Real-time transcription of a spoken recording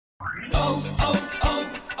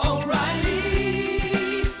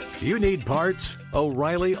O'Reilly. You need parts?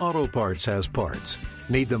 O'Reilly Auto Parts has parts.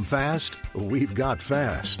 Need them fast? We've got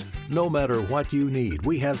fast. No matter what you need,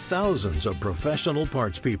 we have thousands of professional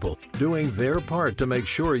parts people doing their part to make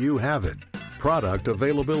sure you have it. Product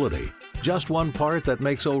availability. Just one part that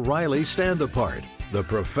makes O'Reilly stand apart. The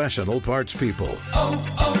professional parts people.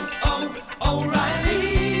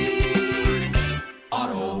 O'Reilly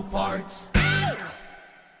Auto Parts.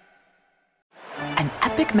 An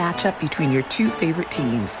epic matchup between your two favorite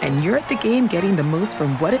teams, and you're at the game getting the most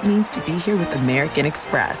from what it means to be here with American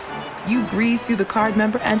Express. You breeze through the card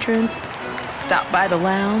member entrance, stop by the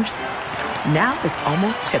lounge. Now it's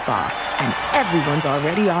almost tip-off, and everyone's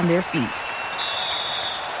already on their feet.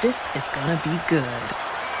 This is gonna be good.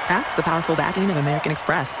 That's the powerful backing of American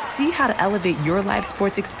Express. See how to elevate your live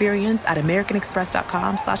sports experience at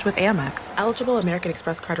americanexpress.com/withAmex. Eligible American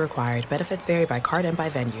Express card required. Benefits vary by card and by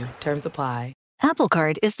venue. Terms apply. Apple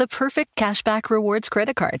Card is the perfect cashback rewards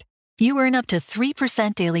credit card. You earn up to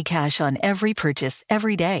 3% daily cash on every purchase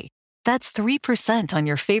every day. That's 3% on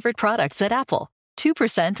your favorite products at Apple,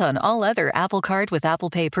 2% on all other Apple Card with Apple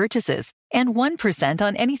Pay purchases, and 1%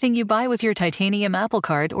 on anything you buy with your titanium Apple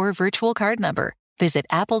Card or virtual card number. Visit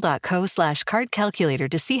apple.co/card calculator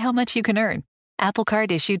to see how much you can earn. Apple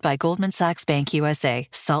Card issued by Goldman Sachs Bank USA,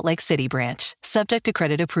 Salt Lake City branch. Subject to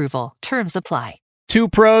credit approval. Terms apply. Two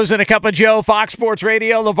pros and a cup of Joe, Fox Sports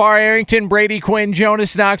Radio. LeVar Arrington, Brady Quinn,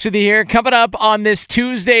 Jonas Knox with you here. Coming up on this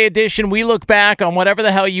Tuesday edition, we look back on whatever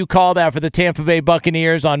the hell you call that for the Tampa Bay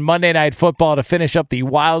Buccaneers on Monday Night Football to finish up the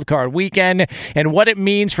wild card weekend and what it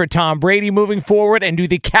means for Tom Brady moving forward. And do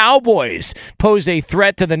the Cowboys pose a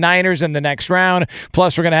threat to the Niners in the next round?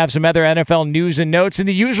 Plus, we're going to have some other NFL news and notes and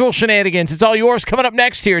the usual shenanigans. It's all yours coming up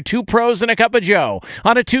next here. Two pros and a cup of Joe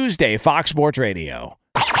on a Tuesday, Fox Sports Radio.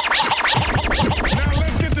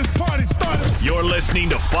 You're listening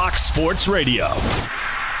to Fox Sports Radio.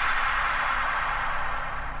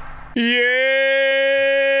 Yeah.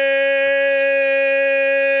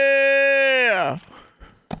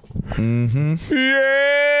 Mm-hmm.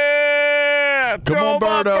 Yeah. Come on,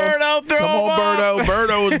 Birdo. Come on, Birdo.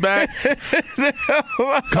 Birdo is back.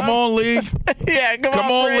 Come on, Lee. Yeah,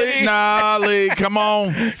 come on, Brady. Lee. Nah, Lee. Come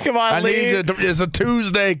on. Come on, I Lee. need you. It's a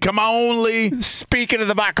Tuesday. Come on, Lee. Speaking of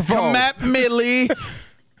the microphone. Come at me, Lee.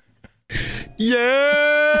 Yeah.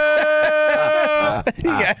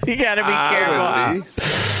 you gotta be careful.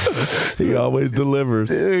 He always delivers.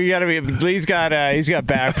 You gotta be. He's got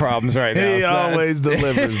back problems right now. He always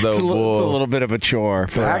delivers, though. It's a little bit of a chore.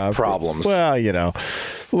 For, back problems. Well, a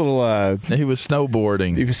little. He was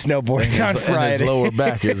snowboarding. On Friday. And his lower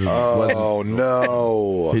back wasn't. Oh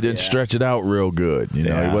no! He didn't stretch it out real good. He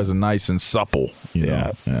wasn't nice and supple. You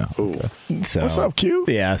know? Yeah. Okay. So, what's up, Q?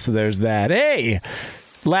 Yeah. So there's that. Hey.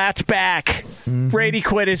 Lat's back. Mm-hmm. Brady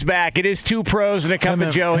Quinn is back. It is two pros and a cup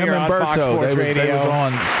of Joe here on Fox Sports Radio. They was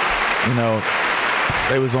on,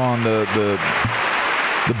 they was on the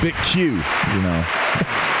big Q,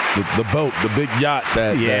 the boat, the big yacht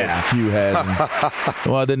that Q has.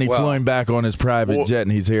 And, then he flew him back on his private jet,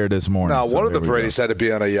 and he's here this morning. Now, one of the Bradys had to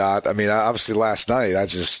be on a yacht. I mean, obviously last night, I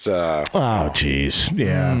just... oh, jeez.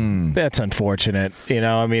 Yeah. That's unfortunate.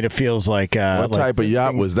 It feels like... what type of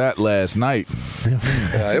yacht was that last night?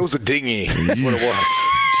 It was a dinghy. That's what it was.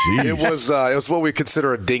 Jeez. It was what we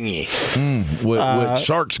consider a dinghy. With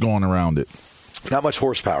sharks going around it. Not much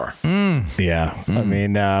horsepower. Yeah.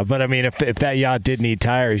 If that yacht did need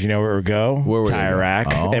tires, you know where it would go? Tire Rack.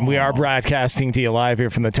 Oh. And we are broadcasting to you live here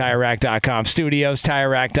from the TireRack.com studios.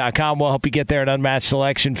 TireRack.com will help you get there. An unmatched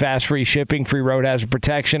selection, fast free shipping, free road hazard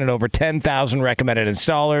protection, and over 10,000 recommended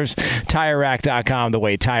installers. TireRack.com, the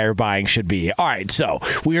way tire buying should be. All right, so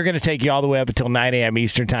we are going to take you all the way up until 9 a.m.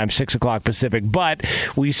 Eastern Time, 6 o'clock Pacific. But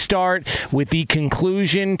we start with the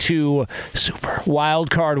conclusion to Super Wild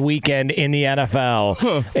Card Weekend in the NFL.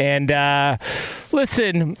 And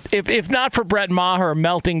listen, if not for Brett Maher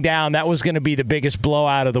melting down, that was going to be the biggest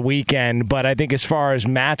blowout of the weekend. But I think as far as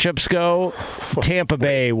matchups go, Tampa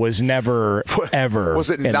Bay was never, ever. Was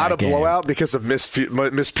it not a blowout because of missed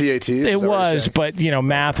PATs? It was, but,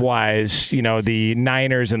 math-wise, the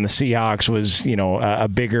Niners and the Seahawks was, a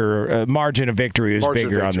bigger margin of victory was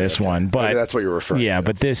bigger on this one. But maybe that's what you're referring to. Yeah,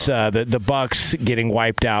 but this, the Bucks getting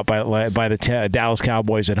wiped out by the Dallas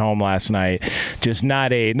Cowboys at home last night, just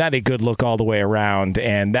not a good look all the way around.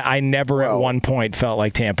 And I never at one point felt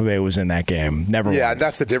like Tampa Bay was in that game. Never. Yeah, once. and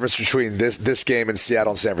that's the difference between this game and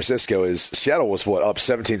Seattle and San Francisco is Seattle was up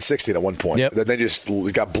 17-16 at one point. Yep. Then they just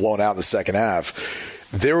got blown out in the second half.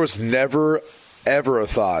 There was never ever a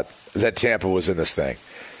thought that Tampa was in this thing.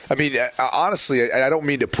 I mean, honestly, I don't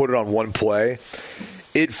mean to put it on one play.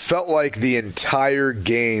 it felt like the entire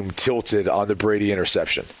game tilted on the Brady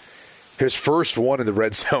interception. His first one in the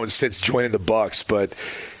red zone since joining the Bucs, but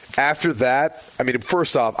after that, I mean,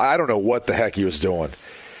 first off, I don't know what the heck he was doing.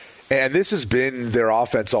 And this has been their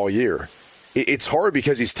offense all year. It's hard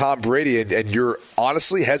because he's Tom Brady, and you're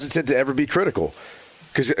honestly hesitant to ever be critical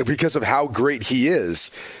because of how great he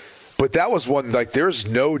is. But that was one, like, there's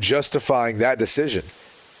no justifying that decision.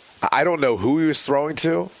 I don't know who he was throwing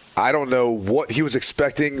to. I don't know what he was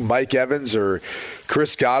expecting Mike Evans or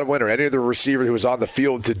Chris Godwin or any other receiver who was on the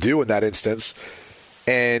field to do in that instance.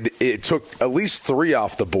 And it took at least 3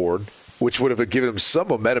 off the board, which would have given him some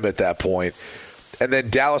momentum at that point. And then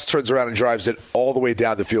Dallas turns around and drives it all the way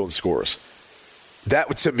down the field and scores.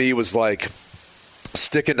 That, to me, was like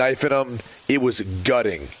stick a knife in him. It was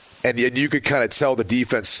gutting. And you could kind of tell the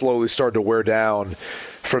defense slowly started to wear down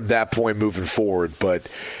from that point moving forward. But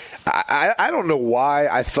I don't know why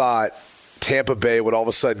I thought Tampa Bay would all of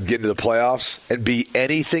a sudden get into the playoffs and be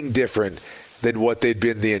anything different than what they'd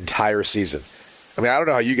been the entire season. I mean, I don't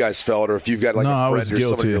know how you guys felt or if you've got like a friend or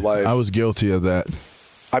someone in your life. I was guilty of that.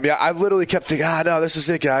 I mean, I literally kept thinking, no, this is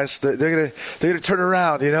it, guys. They're gonna turn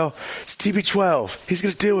around, you know. It's TB12. He's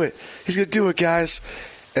gonna do it. He's gonna do it, guys.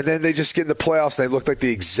 And then they just get in the playoffs and they look like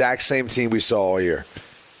the exact same team we saw all year.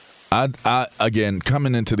 I again,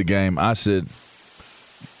 coming into the game, I said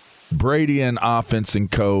Brady and offense and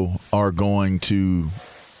co are going to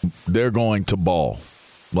ball.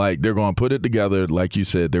 Like, they're going to put it together. Like you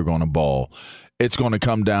said, they're going to ball. It's going to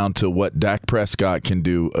come down to what Dak Prescott can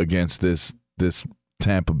do against this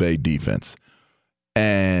Tampa Bay defense.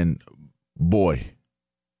 And boy,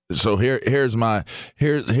 so here's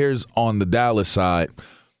on the Dallas side.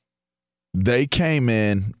 They came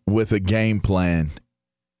in with a game plan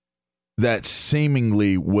that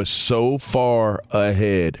seemingly was so far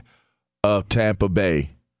ahead of Tampa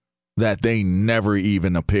Bay that they never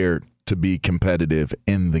even appeared to be competitive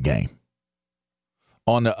in the game.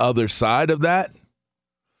 On the other side of that,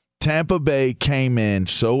 Tampa Bay came in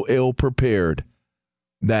so ill-prepared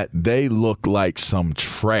that they looked like some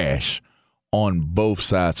trash on both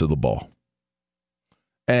sides of the ball.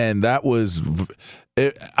 And that was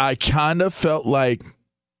I kind of felt like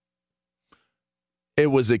it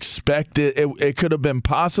was expected. It could have been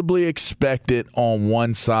possibly expected on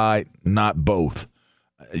one side, not both.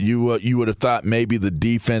 You would have thought maybe the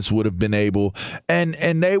defense would have been able,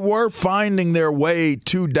 and they were finding their way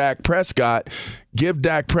to Dak Prescott. Give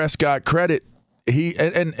Dak Prescott credit.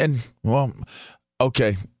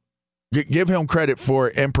 Okay. Give him credit for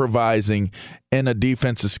improvising in a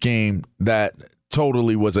defensive scheme that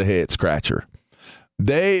totally was a head scratcher.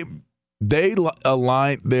 They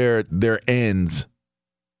aligned their ends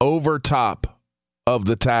over top of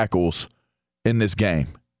the tackles in this game.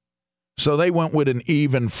 So they went with an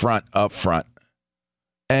even front up front.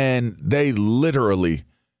 And they literally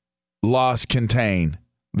lost contain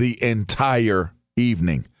the entire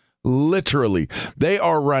evening. Literally. They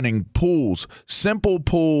are running pools, simple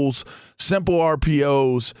RPOs,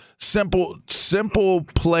 simple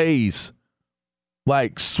plays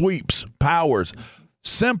like sweeps, powers,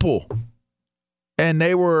 simple. And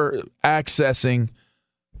they were accessing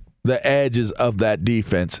the edges of that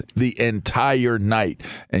defense the entire night.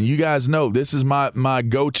 And you guys know this is my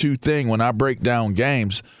go-to thing when I break down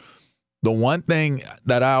games. The one thing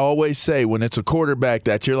that I always say when it's a quarterback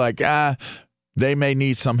that you're like, they may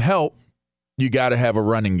need some help, you got to have a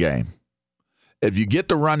running game. If you get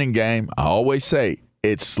the running game, I always say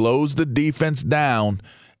it slows the defense down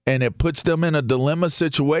and it puts them in a dilemma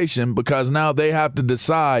situation because now they have to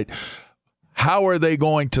decide how are they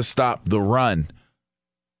going to stop the run.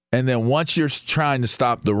 And then once you're trying to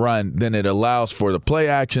stop the run, then it allows for the play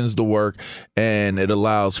actions to work and it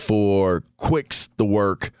allows for quicks to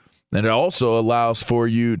work. And it also allows for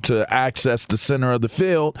you to access the center of the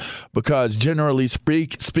field because generally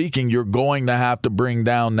speaking, you're going to have to bring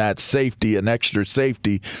down that safety, an extra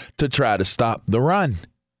safety, to try to stop the run.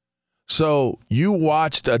 So you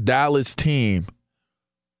watched a Dallas team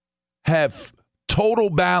have total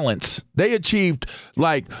balance. They achieved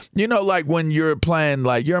like when you're playing,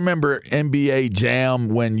 like you remember NBA Jam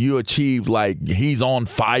when you achieved like he's on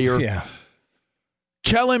fire. Yeah.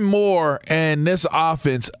 Kellen Moore and this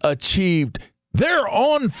offense achieved they're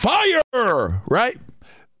on fire, right?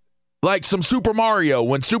 Like some Super Mario.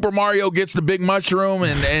 When Super Mario gets the big mushroom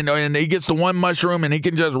and he gets the one mushroom and he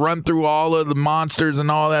can just run through all of the monsters and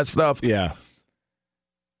all that stuff. Yeah.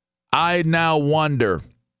 I now wonder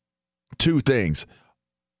two things.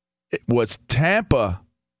 Was Tampa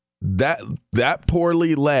that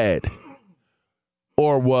poorly led,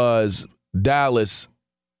 or was Dallas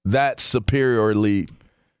that superiorly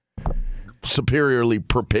superiorly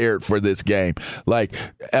prepared for this game. Like,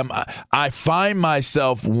 I find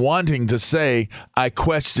myself wanting to say I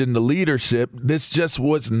question the leadership. This just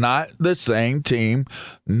was not the same team,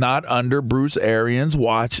 not under Bruce Arians'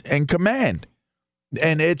 watch and command.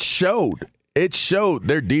 And it showed. It showed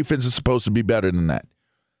their defense is supposed to be better than that.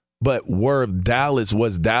 But was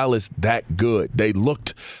Dallas that good? They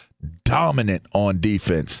looked dominant on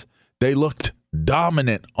defense. They looked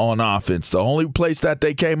dominant on offense. The only place that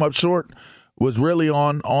they came up short was really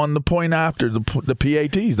on the point after the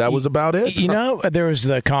PATs. That was about it. You know, there was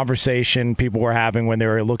the conversation people were having when they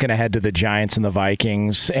were looking ahead to the Giants and the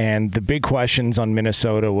Vikings, and the big questions on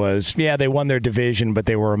Minnesota was, yeah, they won their division, but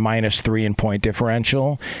they were a -3 in point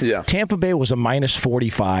differential. Yeah. Tampa Bay was a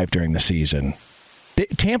 -45 during the season.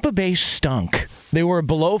 Tampa Bay stunk. They were a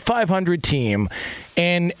below 500 team,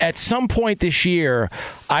 and at some point this year,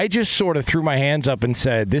 I just sort of threw my hands up and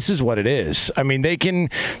said, "This is what it is." I mean, they can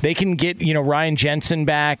get Ryan Jensen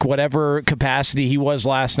back, whatever capacity he was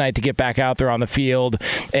last night, to get back out there on the field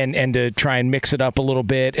and to try and mix it up a little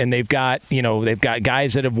bit. And they've got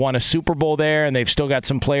guys that have won a Super Bowl there, and they've still got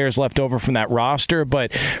some players left over from that roster.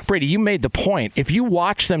 But Brady, you made the point. If you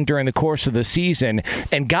watch them during the course of the season,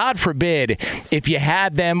 and God forbid if you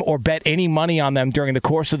had them or bet any money on them during the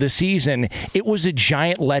course of the season, it was a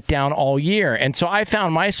giant letdown all year. And so I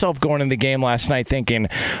found myself going in the game last night thinking,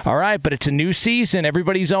 all right, but it's a new season.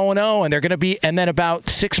 Everybody's 0-0, and they're going to be, and then about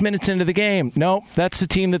 6 minutes into the game, nope, that's the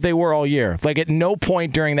team that they were all year. Like, at no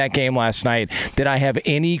point during that game last night did I have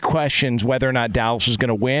any questions whether or not Dallas was going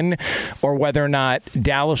to win or whether or not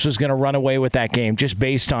Dallas was going to run away with that game, just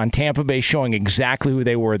based on Tampa Bay showing exactly who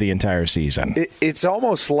they were the entire season. It's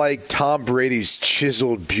almost like Tom Brady's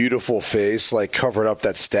chiseled, beautiful face covered up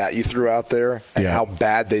that stat you threw out there and how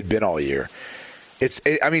bad they'd been all year.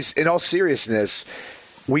 I mean, in all seriousness,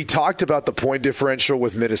 we talked about the point differential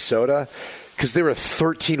with Minnesota because they were a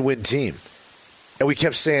 13-win team. And we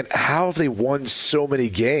kept saying, how have they won so many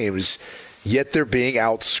games, yet they're being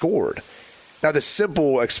outscored? Now, the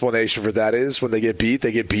simple explanation for that is when they get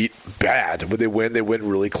beat bad. When they win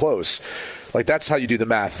really close. Like, that's how you do the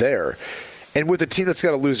math there. And with a team that's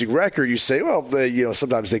got a losing record, you say, well,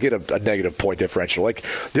 sometimes they get a negative point differential. Like,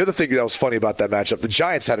 the other thing that was funny about that matchup, the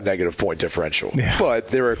Giants had a negative point differential, but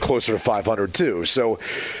they were closer to 500 too. So,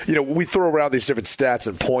 we throw around these different stats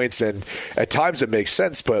and points, and at times it makes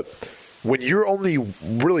sense. But when you're only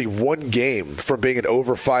really one game from being an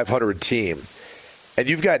over 500 team, and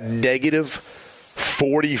you've got negative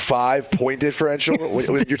 45 point differential,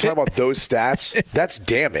 when you're talking about those stats, that's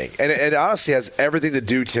damning. And it honestly has everything to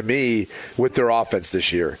do, to me, with their offense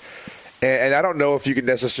this year. And I don't know if you can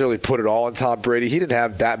necessarily put it all on Tom Brady. He didn't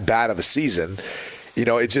have that bad of a season.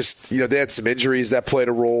 It just, they had some injuries that played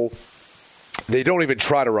a role. They don't even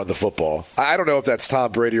try to run the football. I don't know if that's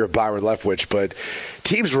Tom Brady or Byron Leftwich, but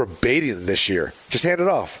teams were baiting them this year. Just hand it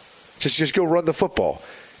off. Just go run the football.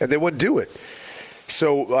 And they wouldn't do it.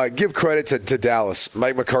 So give credit to Dallas,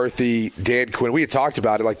 Mike McCarthy, Dan Quinn. We had talked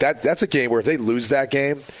about it. Like, that's a game where if they lose that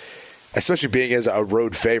game, especially being as a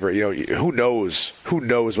road favorite, who knows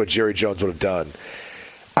what Jerry Jones would have done.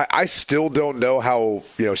 I still don't know how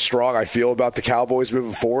strong I feel about the Cowboys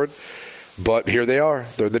moving forward, but here they are.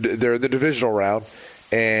 They're in the divisional round.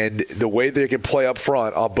 And the way they can play up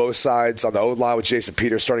front on both sides, on the O-line with Jason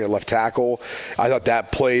Peters starting at left tackle, I thought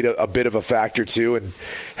that played a bit of a factor too, and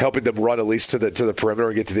helping them run at least to the perimeter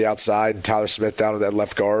and get to the outside. And Tyler Smith down at that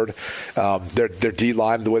left guard. Their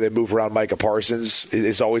D-line, the way they move around Micah Parsons,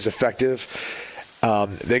 is always effective.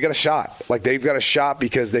 They got a shot. They've got a shot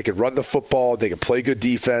because they can run the football, they can play good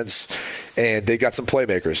defense, and they got some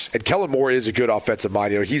playmakers. And Kellen Moore is a good offensive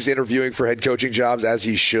mind. He's interviewing for head coaching jobs, as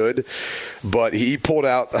he should, but he pulled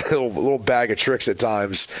out a little bag of tricks at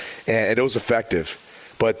times, and it was effective.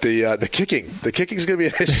 But the kicking is going to be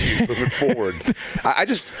an issue moving forward. I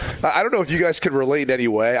don't know if you guys can relate in any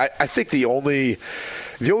way. I think the only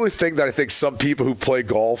thing that I think some people who play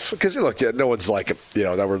golf, because look, no one's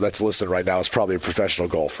that's listening right now is probably a professional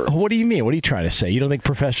golfer. What do you mean? What are you trying to say? You don't think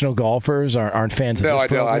professional golfers aren't fans of this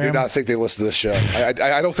program? No, I do not think they listen to this show.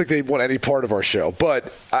 I don't think they want any part of our show.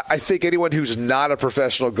 But I think anyone who's not a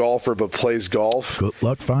professional golfer but plays golf, good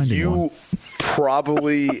luck finding one. You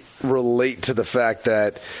probably relate to the fact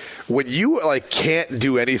that when you can't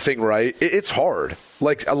do anything right, it's hard.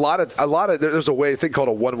 A lot of there's a thing called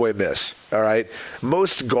a one-way miss. All right,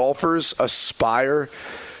 most golfers aspire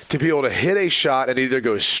to be able to hit a shot and either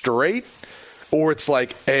go straight, or it's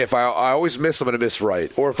like, hey, if I always miss, I'm going to miss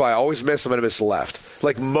right, or if I always miss, I'm going to miss left.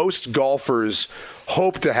 Most golfers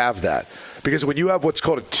hope to have that, because when you have what's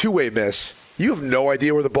called a two-way miss, you have no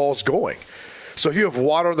idea where the ball's going. So if you have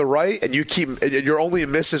water on the right and your only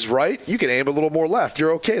miss is right, you can aim a little more left.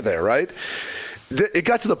 You're okay there, right? It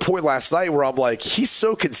got to the point last night where I'm like, he's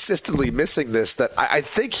so consistently missing this that I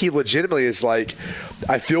think he legitimately is like,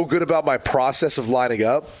 I feel good about my process of lining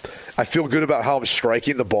up. I feel good about how I'm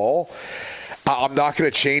striking the ball. I'm not going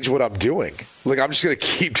to change what I'm doing. Like, I'm just going to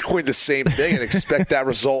keep doing the same thing and expect that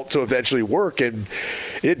result to eventually work. And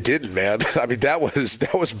it didn't, man. I mean, that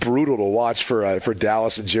was brutal to watch for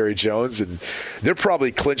Dallas and Jerry Jones. And they're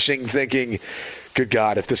probably clinching, thinking, good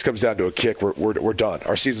God, if this comes down to a kick, we're done.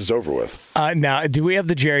 Our season's over with. Now, do we have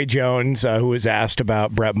the Jerry Jones who was asked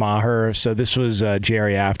about Brett Maher? So this was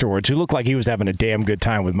Jerry afterwards, who looked like he was having a damn good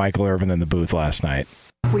time with Michael Irvin in the booth last night.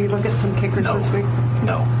 Will you look at some kickers this week?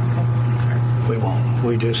 No. We won't.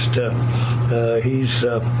 We just he's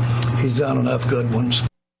done enough good ones.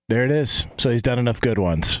 There it is. So he's done enough good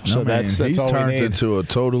ones. So that's he's all turned we need. into a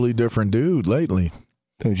totally different dude lately.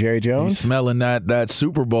 Who, Jerry Jones? He's smelling that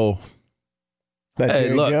Super Bowl. That's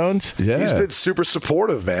Jerry Jones? Yeah. He's been super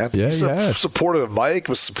supportive, man. Yeah, he's supportive of Mike,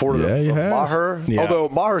 was supportive of Maher. Yeah. Although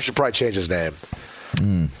Maher should probably change his name.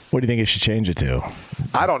 What do you think he should change it to?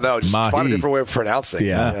 I don't know. Just find a different way of pronouncing.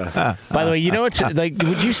 Yeah. By the way, you know what's like?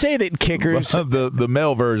 Would you say that kickers the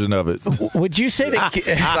male version of it? Would you say that it's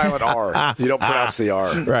a silent R? You don't pronounce the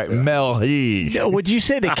R. Right, Mel he. Would you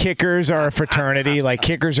say that kickers are a fraternity? Like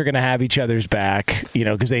kickers are going to have each other's back,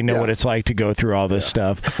 because they know what it's like to go through all this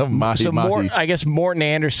stuff. I guess Morton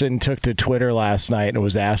Anderson took to Twitter last night and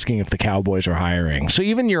was asking if the Cowboys are hiring. So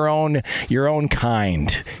even your own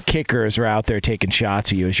kind kickers are out there taking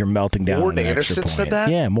shots at you as you're melting down. Morton Anderson said that?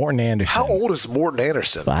 Yeah, Morton Anderson. How old is Morton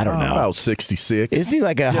Anderson? I don't know. About 66. Is he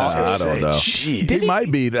like a? I don't know. He might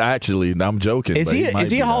be actually. I'm joking. Is he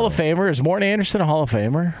a Hall of Famer? Is Morton Anderson a Hall of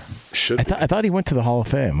Famer? Should I thought he went to the Hall of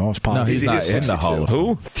Fame. I was positive. No, he's not in the Hall of Fame.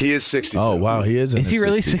 Who? He is 62. Oh wow, he is. Is he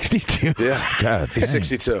really 62? Yeah, God, he's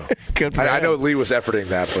 62. Good for I him. know Lee was efforting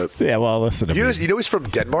that, but yeah. Well, listen to me. You know he's from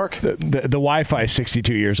Denmark. The Wi-Fi is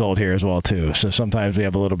 62 years old here as well too. So sometimes we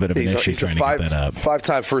have a little bit of an issue trying to get that up.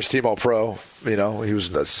 Five-time first team All-Pro. He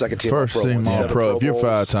was the second team first All-Pro. Team All-Pro. If you're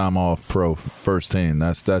 5-time All-Pro first team,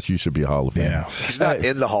 that's you should be Hall of Fame. Yeah. He's not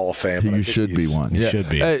in the Hall of Fame. You should be one. You Yeah. should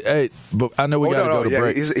be. Hey, but I know we got to go to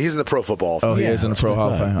break. He's in the Pro Football. Oh, he is in the Pro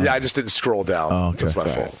Hall of Fame. Huh? Yeah, I just didn't scroll down. Oh, okay. That's my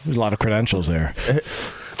fault. There's a lot of credentials there.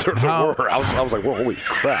 There were. I was like, well, holy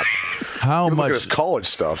crap. How Look much at his college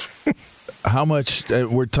stuff. How much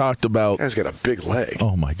we're talked about? Guy's got a big leg.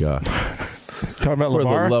 Oh my God! Talking about For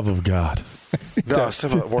LeVar? the love of God, No, I was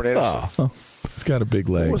talking about Morton Anderson. oh, he's got a big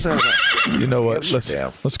leg. What was that about? You know what?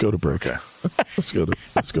 Amsterdam. Let's go to break. Okay. Let's go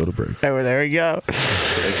to break. There we go.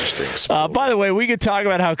 It's an interesting sport. By the way, we could talk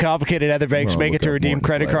about how complicated other banks make it to redeem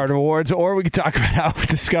credit card rewards, or we could talk about how at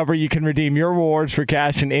Discover you can redeem your rewards for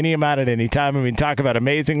cash in any amount at any time. And we can talk about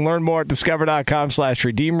amazing. Learn more at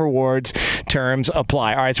discover.com/redeem rewards. Terms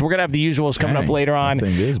apply. All right, so we're going to have the usuals coming up later on.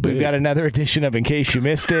 We've got another edition of In Case You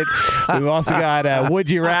Missed It. We've also got Would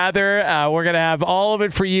You Rather. We're going to have all of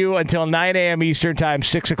it for you until 9 a.m. Eastern Time,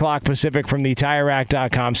 6 o'clock Pacific from the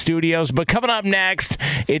TireRack.com studios. But coming up next,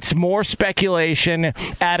 it's more speculation.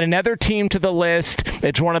 Add another team to the list.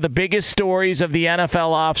 It's one of the biggest stories of the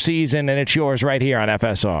NFL offseason, and it's yours right here on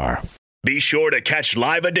FSR. Be sure to catch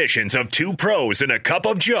live editions of Two Pros and a Cup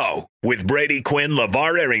of Joe with Brady Quinn,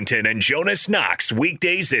 LeVar Arrington, and Jonas Knox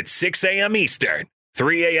weekdays at 6 a.m. Eastern,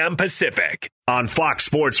 3 a.m. Pacific on Fox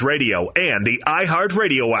Sports Radio and the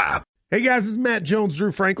iHeartRadio app. Hey guys, this is Matt Jones,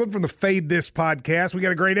 Drew Franklin from the Fade This podcast. We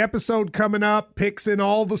got a great episode coming up, picks in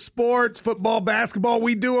all the sports, football, basketball,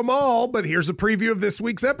 we do them all, but here's a preview of this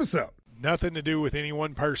week's episode. Nothing to do with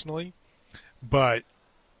anyone personally, but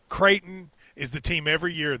Creighton is the team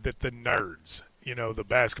every year that the nerds, the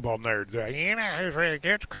basketball nerds, they're like,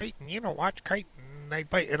 get Creighton, watch Creighton. They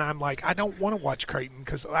play, and I'm like, I don't want to watch Creighton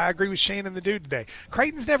because I agree with Shannon the dude today.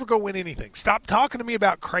 Creighton's never going to win anything. Stop talking to me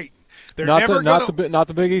about Creighton. They're not never not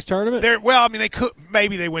the Big East tournament. They could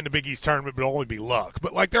maybe they win the Big East tournament, but it'll only be luck.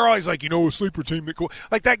 But they're always like, a sleeper team that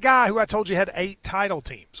like that guy who I told you had 8 title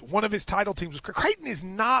teams. One of his title teams was Creighton is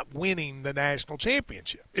not winning the national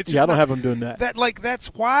championship. I don't have them doing that. That's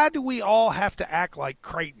why do we all have to act like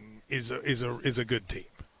Creighton is a good team?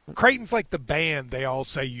 Creighton's like the band they all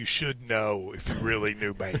say you should know if you really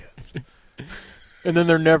knew bands. And then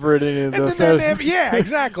they're never at any of the yeah,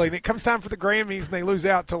 exactly. And it comes time for the Grammys, and they lose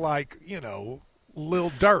out to Lil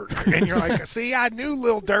Durk, and you're like, "See, I knew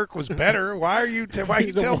Lil Durk was better. Why are you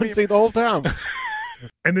telling me?" See the whole time.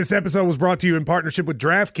 And this episode was brought to you in partnership with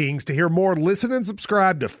DraftKings. To hear more, listen and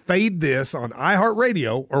subscribe to Fade This on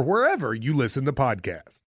iHeartRadio or wherever you listen to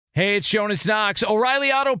podcasts. Hey, it's Jonas Knox.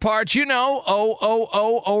 O'Reilly Auto Parts, you know,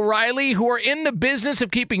 O'Reilly, who are in the business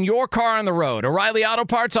of keeping your car on the road. O'Reilly Auto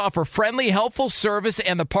Parts offer friendly, helpful service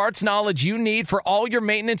and the parts knowledge you need for all your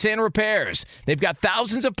maintenance and repairs. They've got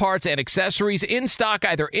thousands of parts and accessories in stock,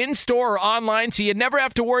 either in-store or online, so you never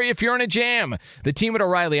have to worry if you're in a jam. The team at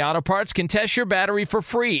O'Reilly Auto Parts can test your battery for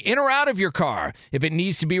free, in or out of your car. If it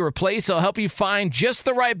needs to be replaced, they'll help you find just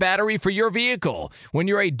the right battery for your vehicle. When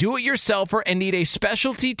you're a do-it-yourselfer and need a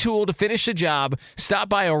specialty tool to finish the job, stop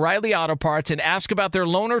by O'Reilly Auto Parts and ask about their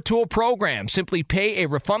loaner tool program. Simply pay a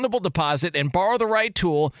refundable deposit and borrow the right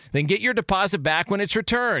tool, then get your deposit back when it's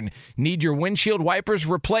returned. Need your windshield wipers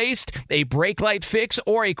replaced, a brake light fix,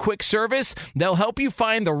 or a quick service? They'll help you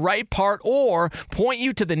find the right part or point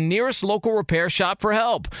you to the nearest local repair shop for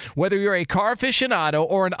help. Whether you're a car aficionado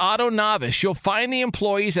or an auto novice, you'll find the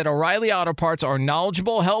employees at O'Reilly Auto Parts are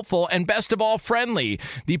knowledgeable, helpful, and best of all, friendly.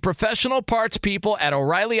 The professional parts people at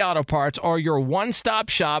O'Reilly Auto Parts are your one-stop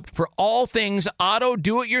shop for all things auto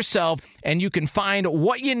do-it-yourself, and you can find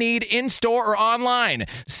what you need in-store or online.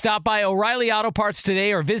 Stop by O'Reilly Auto Parts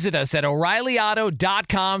today or visit us at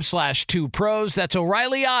O'ReillyAuto.com/2pros. That's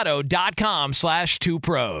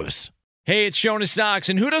O'ReillyAuto.com/2pros. Hey, it's Jonas Knox,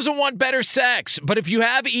 and who doesn't want better sex? But if you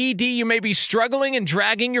have ED, you may be struggling and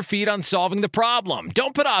dragging your feet on solving the problem.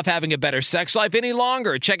 Don't put off having a better sex life any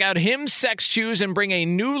longer. Check out Hims Sex Chews and bring a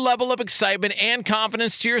new level of excitement and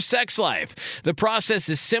confidence to your sex life. The process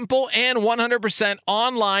is simple and 100%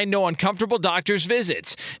 online, no uncomfortable doctor's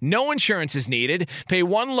visits. No insurance is needed. Pay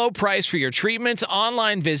one low price for your treatments,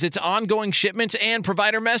 online visits, ongoing shipments, and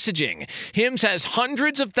provider messaging. Hims has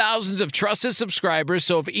hundreds of thousands of trusted subscribers,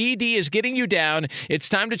 so if ED is getting you down, it's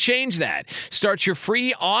time to change that. Start your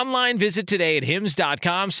free online visit today at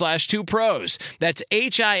hims.com/2pros. That's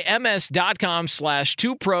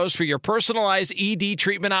HIMS.com/2pros for your personalized ED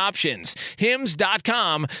treatment options.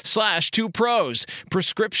 hims.com/2pros.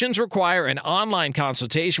 Prescriptions require an online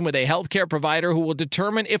consultation with a healthcare provider who will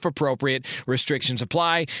determine if appropriate. Restrictions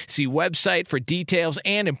apply. See website for details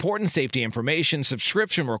and important safety information.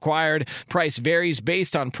 Subscription required. Price varies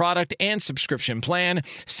based on product and subscription plan.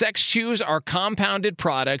 Sex Chews are compounded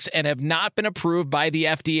products and have not been approved by the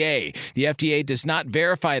FDA. The FDA does not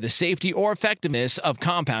verify the safety or effectiveness of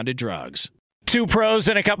compounded drugs. Two pros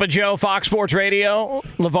and a cup of Joe, Fox Sports Radio.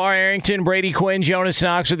 LeVar Arrington, Brady Quinn, Jonas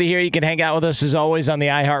Knox with you here. You can hang out with us as always on the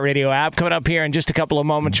iHeartRadio app. Coming up here in just a couple of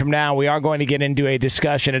moments from now, we are going to get into a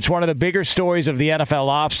discussion. It's one of the bigger stories of the NFL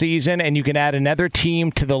offseason, and you can add another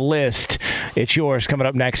team to the list. It's yours coming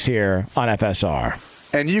up next here on FSR.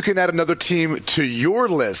 And you can add another team to your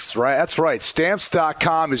list, right? That's right.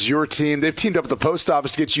 Stamps.com is your team. They've teamed up with the post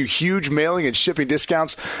office to get you huge mailing and shipping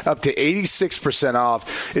discounts up to 86%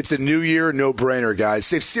 off. It's a new year, no-brainer, guys.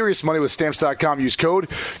 Save serious money with Stamps.com. Use code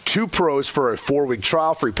 2pros for a 4-week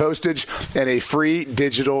trial, free postage, and a free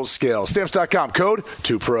digital scale. Stamps.com, code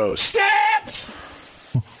 2pros. Stamps!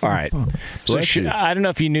 All right. So I don't know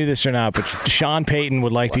if you knew this or not, but Sean Payton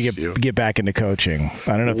would like to get back into coaching.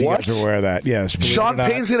 I don't know if you guys are aware of that. Yes. Sean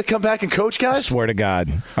Payton's going to come back and coach, guys? I swear to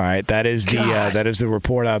God. All right. That is the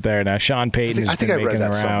report out there. Now, Sean Payton has been making the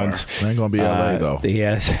rounds. It ain't going to be L.A., though.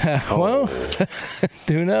 Yes. Well,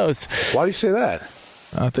 who knows? Why do you say that?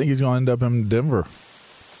 I think he's going to end up in Denver.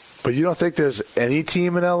 But you don't think there's any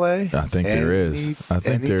team in L.A.? I think there is. I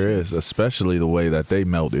think there is, especially the way that they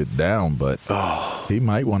melted down. But he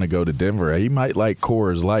might want to go to Denver. He might like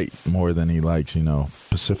Coors Light more than he likes,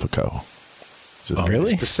 Pacifico.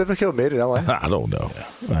 Really? Is Pacifico made in L.A.? I don't know.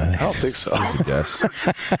 I don't think so. Yes.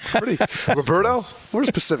 Roberto,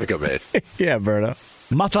 where's Pacifico made? Yeah, Berto.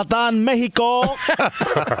 Mazatlan, Mexico.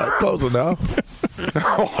 Close enough.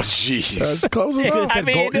 Oh, jeez. That's close enough.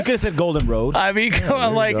 You could have said Golden Road. I mean,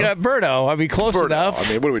 Berto. I mean, close enough. I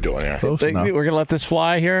mean, what are we doing here? We're going to let this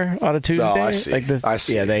fly here on a Tuesday? Oh, I see. I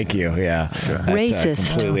see. Yeah, thank you. Yeah. Okay. That's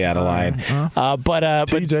completely out of line. But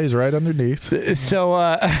TJ's right underneath.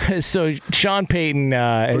 So Sean Payton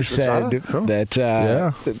has said that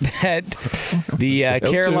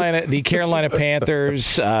the Carolina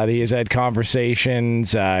Panthers, he has had conversations.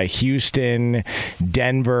 Houston,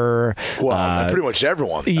 Denver. Well, pretty much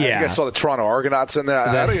everyone. Yeah. I think I saw the Toronto Argonauts in there.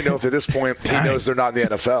 I don't even know if at this point he knows they're not in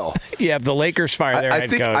the NFL. Yeah, if the Lakers fire their head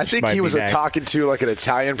coach. I think he was talking to like an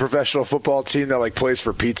Italian professional football team that plays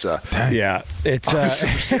for pizza. Yeah, it's I'm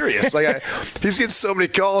serious. He's getting so many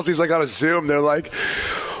calls. He's on a Zoom. They're like,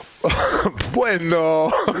 Bueno.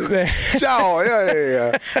 Ciao.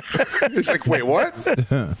 Yeah. He's like, wait, what?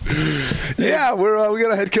 Yeah, we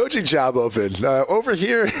got a head coaching job open over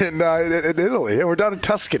here in Italy. Yeah, we're down in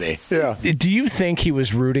Tuscany. Yeah. Do you think he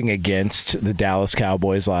was rooting against the Dallas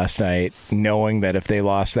Cowboys last night, knowing that if they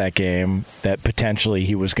lost that game, that potentially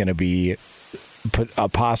he was going to be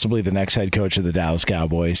possibly the next head coach of the Dallas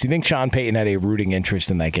Cowboys? Do you think Sean Payton had a rooting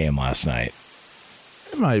interest in that game last night?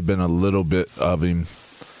 It might have been a little bit of him.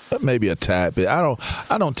 Maybe a tad bit. I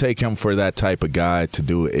don't take him for that type of guy to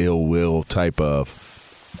do an ill will type of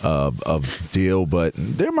deal, but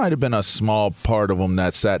there might have been a small part of him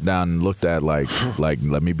that sat down and looked at like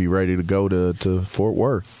let me be ready to go to Fort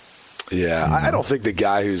Worth. Yeah, I don't think the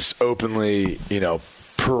guy who's openly,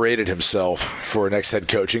 paraded himself for an ex-head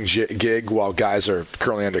coaching gig while guys are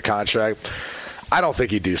currently under contract, I don't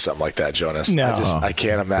think he'd do something like that, Jonas. No. I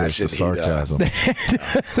can't imagine. There's the sarcasm.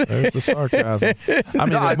 There's the sarcasm. I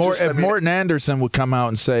mean, if Morton Anderson would come out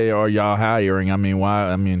and say, "Are y'all hiring?"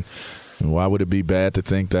 Why would it be bad to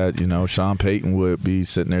think that Sean Payton would be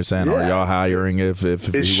sitting there saying, "Are y'all hiring?" If he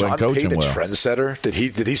wasn't coaching Payton well? Is Sean Payton a trendsetter?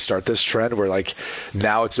 Did he start this trend where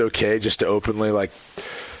now it's okay just to openly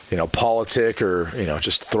politic or,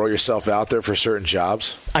 just throw yourself out there for certain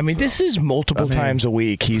jobs? I mean, this is multiple times a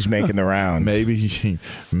week he's making the rounds.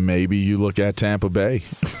 Maybe you look at Tampa Bay.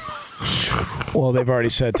 Well, they've already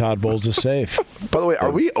said Todd Bowles is safe. By the way,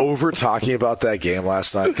 are we over talking about that game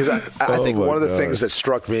last night? Because I think one of the things that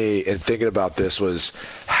struck me in thinking about this was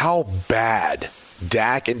how bad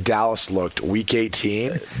Dak and Dallas looked Week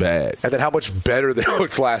 18. Bad. And then how much better they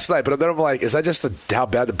looked last night. But then I'm like, is that just how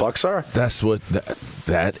bad the Bucs are? That's what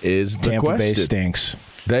that is the Tampa question. Bay stinks.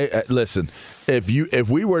 They listen. If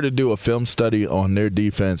we were to do a film study on their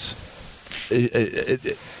defense,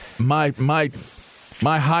 my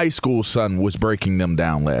high school son was breaking them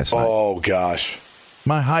down last night. Oh gosh.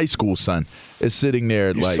 My high school son is sitting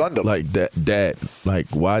there like Dad. Like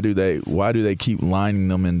why do they keep lining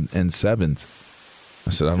them in sevens? I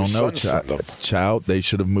said, I don't know, child. They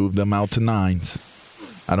should have moved them out to nines.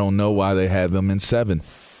 I don't know why they have them in seven.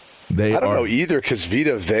 I don't know either because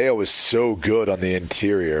Vita Vea was so good on the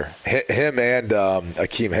interior. Him and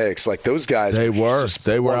Akeem Hicks, those guys. They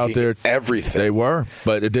were out there everything. They were,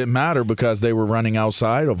 but it didn't matter because they were running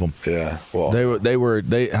outside of them. Yeah, well, they were.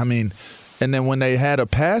 And then when they had a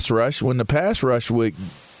pass rush, when the pass rush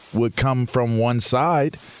would come from one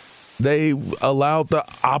side, they allowed the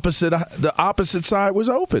opposite side was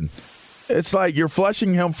open. It's like you're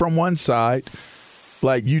flushing him from one side.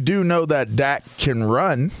 Like you do know that Dak can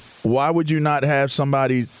run. Why would you not have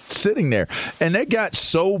somebody sitting there? And it got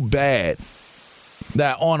so bad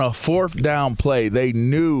that on a fourth down play, they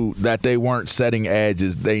knew that they weren't setting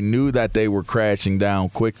edges. They knew that they were crashing down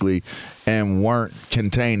quickly and weren't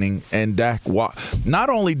containing. And Dak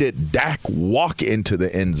not only did Dak walk into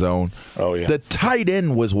the end zone, the tight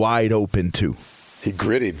end was wide open too. He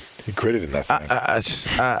gritted in that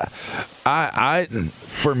thing.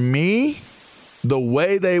 For me, the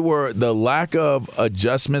way they were, the lack of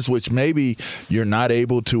adjustments, which maybe you're not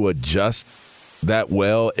able to adjust that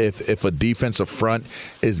well if a defensive front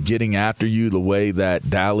is getting after you the way that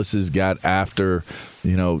Dallas has got after,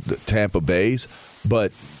 the Tampa Bay's.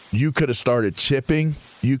 But you could have started chipping.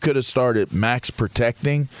 You could have started max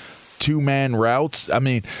protecting, two-man routes. I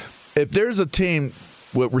mean, if there's a team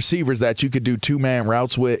with receivers that you could do two-man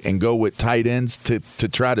routes with and go with tight ends to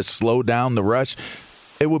try to slow down the rush,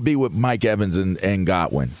 it would be with Mike Evans and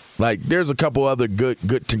Godwin. There's a couple other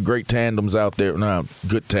great tandems out there. No,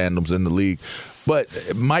 good tandems in the league.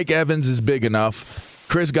 But Mike Evans is big enough.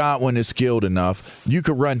 Chris Godwin is skilled enough. You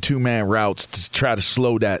could run two-man routes to try to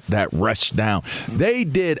slow that rush down. They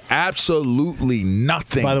did absolutely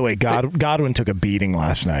nothing. By the way, Godwin took a beating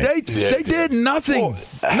last night. They did nothing.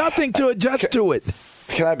 Nothing to adjust to it.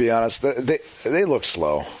 Can I be honest? They look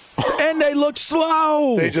slow. And they look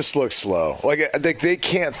slow. They just look slow. They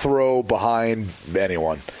can't throw behind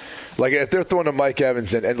anyone. If they're throwing to Mike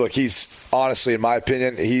Evans, and look, he's honestly, in my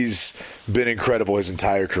opinion, he's been incredible his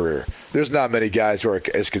entire career. There's not many guys who are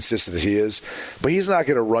as consistent as he is, but he's not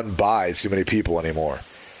going to run by too many people anymore.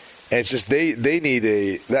 And it's just they need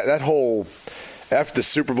that whole after the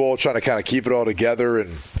Super Bowl trying to kind of keep it all together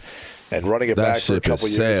and running it back for a couple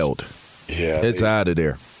years. Sailed. Yeah, it's out of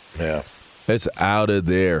there. Yeah. It's out of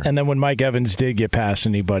there. And then when Mike Evans did get past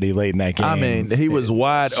anybody late in that game, he was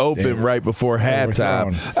wide open right before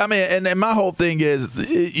halftime. And my whole thing is,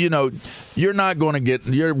 you're not going to get,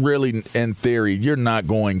 in theory, you're not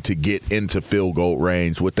going to get into field goal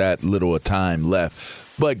range with that little of time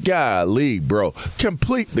left. But golly, bro,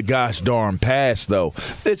 complete the gosh darn pass, though.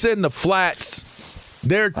 It's in the flats.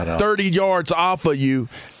 They're 30 yards off of you,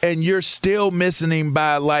 and you're still missing him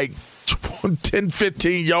by like 10,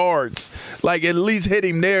 15 yards. Like, at least hit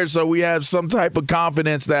him there so we have some type of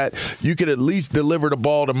confidence that you could at least deliver the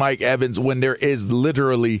ball to Mike Evans when there is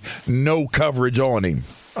literally no coverage on him.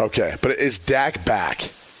 Okay, but is Dak back?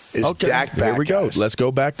 Dak back? Here we go. Guys? Let's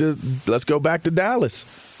go back to Dallas.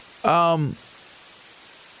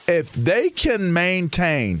 If they can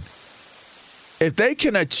maintain, if they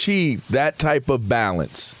can achieve that type of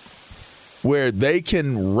balance where they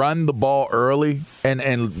can run the ball early and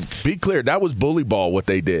be clear, that was bully ball what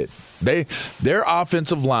they did. Their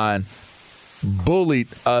offensive line bullied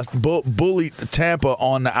Tampa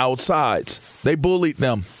on the outsides. They bullied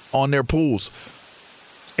them on their pools.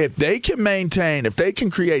 If they can maintain, if they can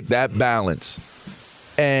create that balance,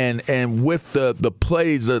 and with the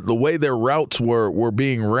plays, the way their routes were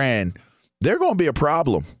being ran, they're going to be a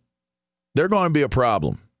problem. They're going to be a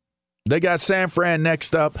problem. They got San Fran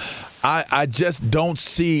next up. I just don't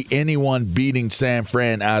see anyone beating San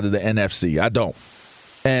Fran out of the NFC. I don't.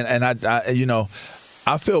 And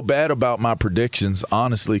I feel bad about my predictions,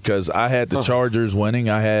 honestly, because I had the Chargers winning.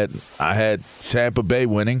 I had Tampa Bay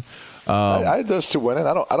winning. I had those two winning.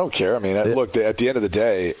 I don't care. I mean, look, at the end of the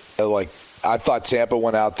day, I thought Tampa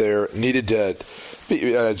went out there, needed to,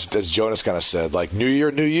 as Jonas kind of said, like, new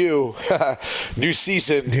year, new you, new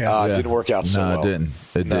season. Didn't work out so well. No, it didn't.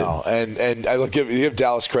 It didn't. And I give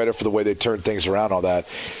Dallas credit for the way they turned things around, all that.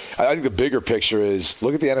 I think the bigger picture is,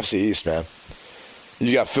 look at the NFC East, man.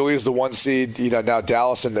 You got Philly as the 1 seed, now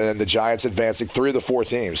Dallas and the Giants advancing, 3 of the 4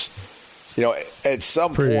 teams. At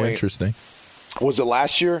some pretty point. Interesting. Was it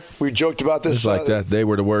last year? We joked about this. It's like that. They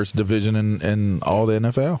were the worst division in all the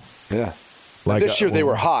NFL. Yeah. Like this year they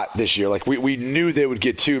were hot. This year, like we knew they would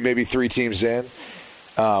get 2, maybe 3 teams in,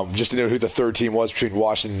 just to know who the third team was between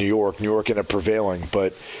Washington and New York. New York ended up prevailing,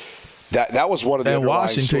 but that was one of the. And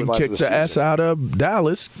Washington kicked the ass out of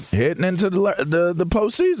Dallas, heading into the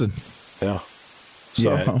postseason. Yeah.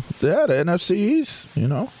 So the NFC East,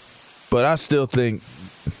 but I still think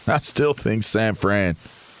San Fran.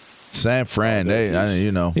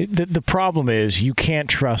 The problem is you can't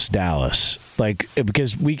trust Dallas,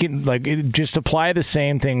 because we can just apply the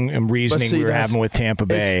same thing and reasoning we were having with Tampa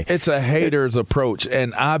Bay. It's a hater's approach,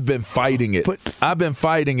 and I've been fighting it. I've been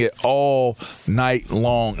fighting it all night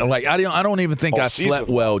long. Like I don't even think I slept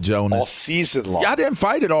well, Jonas. All season long. I didn't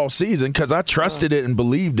fight it all season because I trusted it and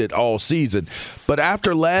believed it all season. But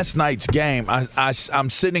after last night's game, I'm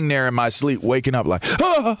sitting there in my sleep, waking up like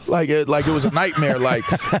it was a nightmare. Like,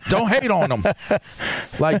 don't hate on them.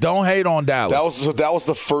 Like, don't hate on Dallas. That was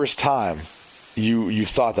the first time you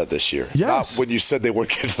thought that this year. Yes. Not when you said they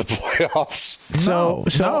wouldn't get to the playoffs.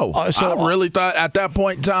 I really thought at that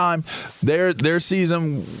point in time their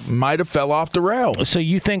season might have fell off the rails. So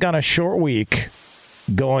you think on a short week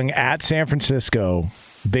going at San Francisco,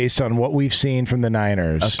 based on what we've seen from the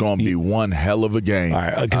Niners, that's going to be one hell of a game.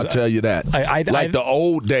 I'll tell you that. The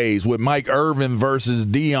old days with Mike Irvin versus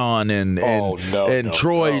Dion and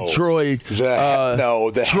Troy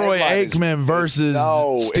Aikman versus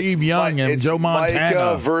Steve Young and Joe Montana.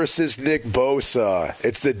 Micah versus Nick Bosa.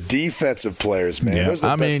 It's the defensive players, man. Yeah.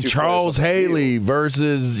 Charles Haley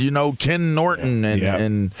versus Ken Norton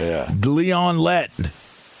and Leon Lett.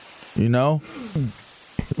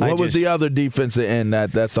 What was the other defensive end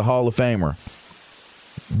that's the Hall of Famer?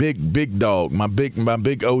 Big dog. My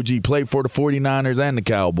big OG played for the 49ers and the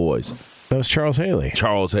Cowboys. That was Charles Haley.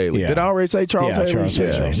 Yeah. Did I already say Charles Haley? Charles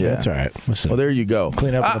Haley. Yeah. That's all right. Listen, well, there you go.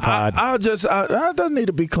 Clean up the pod. I doesn't need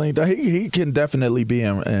to be cleaned up. He can definitely be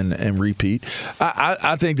and repeat.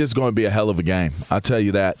 I think this is going to be a hell of a game. I'll tell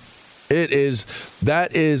you that.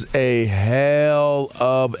 That is a hell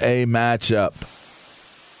of a matchup.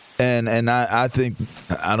 And I think,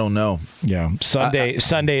 I don't know. Yeah, Sunday at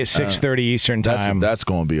 6:30 Eastern time. That's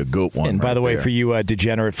going to be a good one. And by the way, for you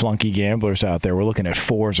degenerate flunky gamblers out there, we're looking at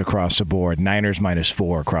 4s across the board. Niners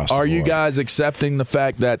 -4 across the board. Are you guys accepting the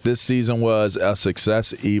fact that this season was a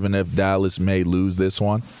success, even if Dallas may lose this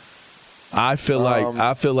one? I feel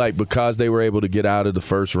like because they were able to get out of the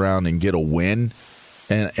first round and get a win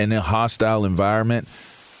in a hostile environment,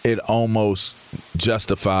 it almost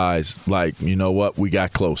justifies, you know what, we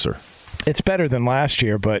got closer. It's better than last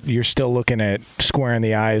year, but you're still looking at squaring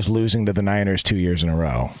the eyes, losing to the Niners 2 years in a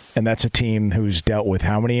row. And that's a team who's dealt with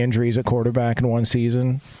how many injuries at quarterback in one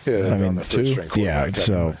season? Yeah, 2. Yeah,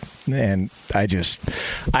 so, and I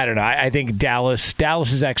don't know. I think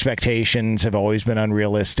Dallas's expectations have always been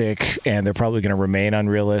unrealistic, and they're probably going to remain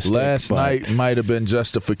unrealistic. Last night might have been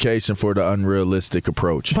justification for the unrealistic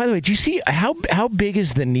approach. By the way, do you see how big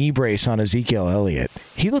is the knee brace on Ezekiel Elliott?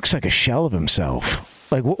 He looks like a shell of himself.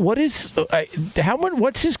 Like, what is how much?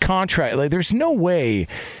 What's his contract? Like, there's no way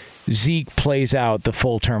Zeke plays out the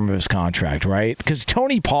full term of his contract, right? Because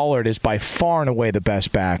Tony Pollard is by far and away the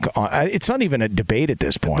best back. It's not even a debate at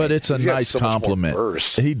this point. But it's a nice compliment.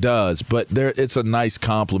 He does, but it's a nice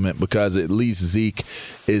compliment because at least Zeke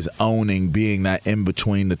is owning being that in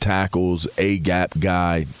between the tackles, A-gap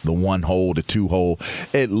guy, the 1-hole, the 2-hole.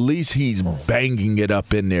 At least he's banging it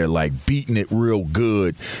up in there, like beating it real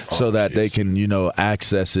good so that they can,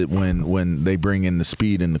 access it when they bring in the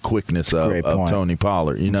speed and the quickness of Tony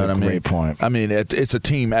Pollard. You know what I mean? Great point. I mean, it's a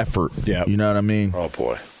team effort. Yeah. You know what I mean? Oh,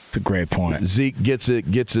 boy. It's a great point. Zeke gets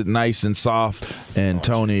it nice and soft, and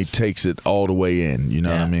Tony takes it all the way in. You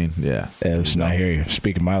know what I mean? Yeah. I hear you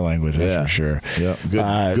speaking my language, that's for sure.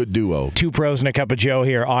 Yeah. Good duo. Two pros and a cup of Joe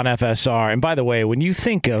here on FSR. And by the way, when you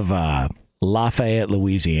think of Lafayette,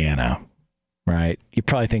 Louisiana, right, you're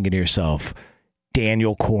probably thinking to yourself,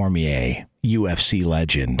 Daniel Cormier, UFC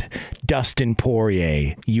legend. Dustin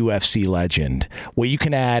Poirier, UFC legend. Well, you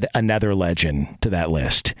can add another legend to that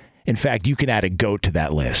list. In fact, you can add a GOAT to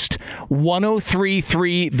that list.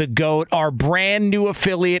 103.3 The GOAT, our brand new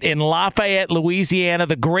affiliate in Lafayette, Louisiana,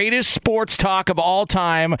 the greatest sports talk of all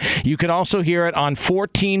time. You can also hear it on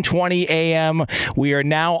 1420 AM. We are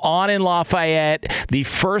now on in Lafayette. The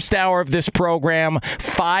first hour of this program,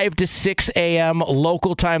 5 to 6 a.m.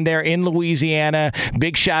 local time there in Louisiana.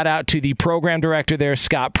 Big shout out to the program director there,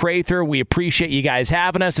 Scott Prather. We appreciate you guys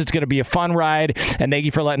having us. It's going to be a fun ride, and thank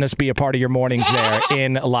you for letting us be a part of your mornings there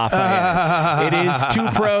in Lafayette. It is Two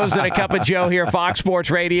Pros and a Cup of Joe here, Fox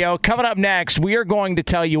Sports Radio. Coming up next, we are going to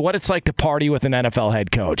tell you what it's like to party with an NFL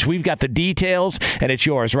head coach. We've got the details, and it's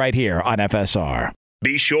yours right here on FSR.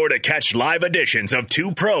 Be sure to catch live editions of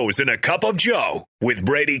Two Pros and a Cup of Joe with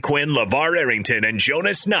Brady Quinn, LeVar Arrington, and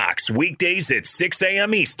Jonas Knox weekdays at 6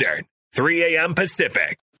 a.m. Eastern, 3 a.m.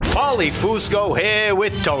 Pacific. Paulie Fusco here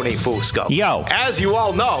with Tony Fusco. Yo. As you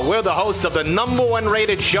all know, we're the host of the #1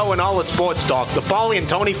 rated show in all of sports talk, the Paulie and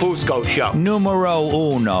Tony Fusco Show. Numero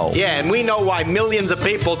uno. Yeah, and we know why millions of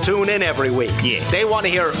people tune in every week. Yeah. They want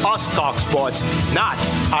to hear us talk sports, not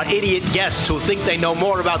our idiot guests who think they know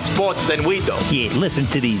more about sports than we do. Yeah, listen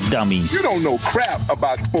to these dummies. You don't know crap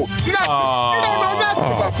about sports. Nothing. You don't know nothing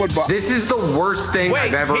about football. This is the worst thing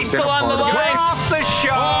I've ever he's still on the line. You're off the show.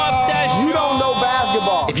 You don't know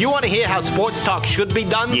basketball. If you want to hear how sports talk should be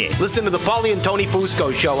done, listen to the Paulie and Tony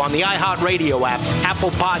Fusco Show on the iHeartRadio app,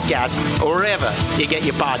 Apple Podcasts, or wherever you get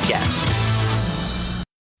your podcasts.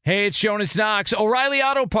 Hey, it's Jonas Knox. O'Reilly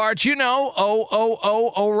Auto Parts,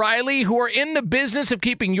 O'Reilly, who are in the business of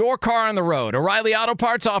keeping your car on the road. O'Reilly Auto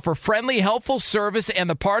Parts offer friendly, helpful service and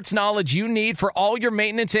the parts knowledge you need for all your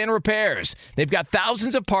maintenance and repairs. They've got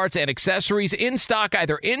thousands of parts and accessories in stock,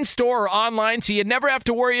 either in-store or online, so you never have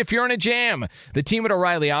to worry if you're in a jam. The team at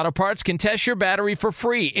O'Reilly Auto Parts can test your battery for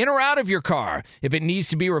free, in or out of your car. If it needs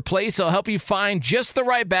to be replaced, they'll help you find just the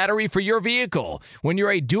right battery for your vehicle. When you're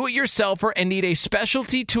a do-it-yourselfer and need a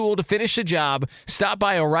specialty tool to finish the job, stop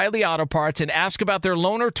by O'Reilly Auto Parts and ask about their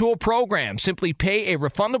loaner tool program. Simply pay a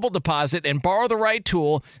refundable deposit and borrow the right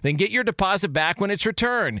tool, then get your deposit back when it's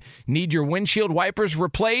returned. Need your windshield wipers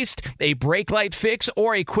replaced, a brake light fix,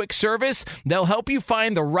 or a quick service? They'll help you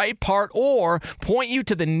find the right part or point you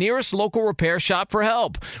to the nearest local repair shop for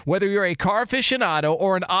help. Whether you're a car aficionado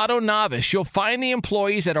or an auto novice, you'll find the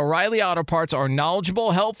employees at O'Reilly Auto Parts are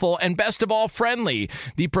knowledgeable, helpful, and best of all, friendly.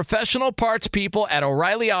 The professional parts people at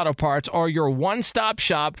O'Reilly Auto Parts are your one-stop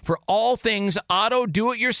shop for all things auto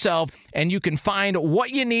do-it-yourself, and you can find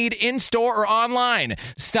what you need in-store or online.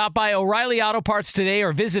 Stop by O'Reilly Auto Parts today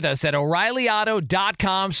or visit us at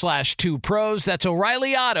O'ReillyAuto.com/2pros. That's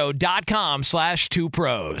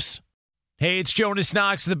O'ReillyAuto.com/2pros. Hey, it's Jonas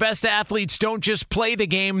Knox. The best athletes don't just play the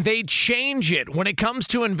game, they change it. When it comes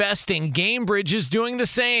to investing, GameBridge is doing the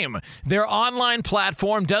same. Their online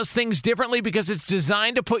platform does things differently because it's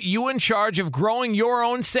designed to put you in charge of growing your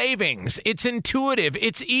own savings. It's intuitive,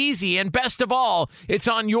 it's easy, and best of all, it's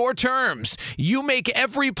on your terms. You make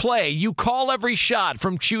every play, you call every shot,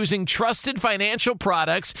 from choosing trusted financial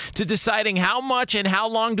products to deciding how much and how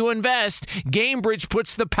long to invest. GameBridge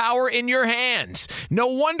puts the power in your hands. No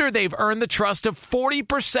wonder they've earned the trust of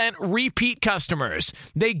 40% repeat customers.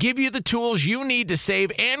 They give you the tools you need to save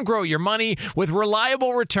and grow your money with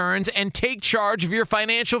reliable returns and take charge of your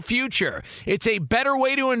financial future. It's a better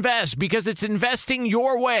way to invest because it's investing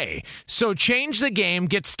your way. So change the game.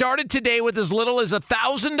 Get started today with as little as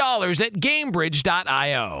 $1,000 at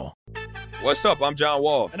GameBridge.io. What's up? I'm John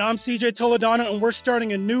Wall. And I'm CJ Toledano, and we're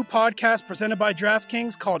starting a new podcast presented by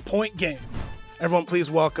DraftKings called Point Game. Everyone, please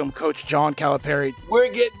welcome Coach John Calipari.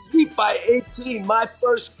 We're getting beat by 18. My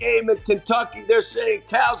first game in Kentucky, they're saying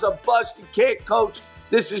Cal's a bust. He can't coach.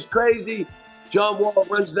 This is crazy. John Wall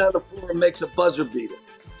runs down the floor and makes a buzzer beater.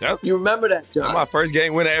 Yep. You remember that, John? That's my first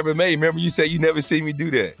game win I ever made. Remember you said you never see me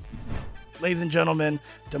do that. Ladies and gentlemen,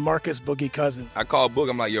 DeMarcus Boogie Cousins. I called Boog.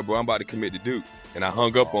 I'm like, yo, bro, I'm about to commit to Duke. And I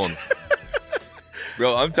hung up on him.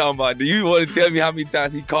 Bro, I'm talking about, do you want to tell me how many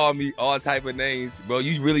times he called me all type of names? Bro,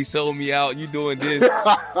 you really sold me out. You doing this.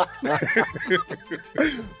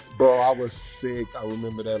 Bro, I was sick. I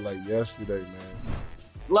remember that like yesterday, man.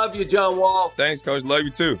 Love you, John Wall. Thanks, Coach. Love you,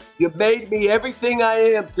 too. You made me everything I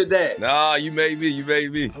am today. Nah, you made me. You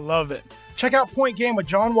made me. I love it. Check out Point Game with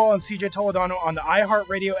John Wall and CJ Toledano on the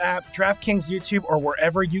iHeartRadio app, DraftKings YouTube, or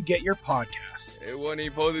wherever you get your podcasts. It wasn't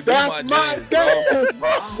even supposed to be That's my dance,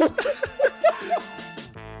 bro.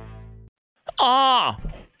 Ah!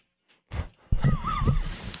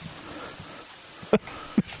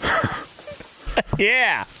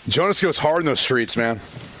 Yeah. Jonas goes hard in those streets, man.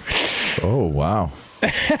 Oh, wow.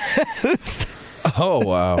 Oh,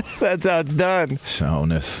 wow. That's how it's done.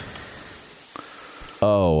 Jonas.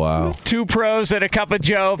 Oh, wow. Two pros and a cup of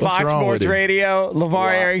Joe, What's Fox wrong Sports with you? Radio. LeVar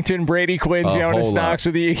Arrington, Brady Quinn, Jonas Knox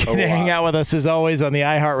with you. You can hang out with us as always on the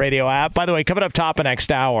iHeartRadio app. By the way, coming up top of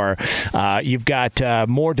next hour, you've got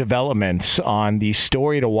more developments on the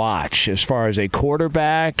story to watch as far as a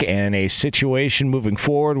quarterback and a situation moving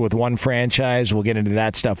forward with one franchise. We'll get into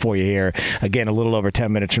that stuff for you here. Again, a little over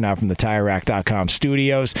 10 minutes from now from the TireRack.com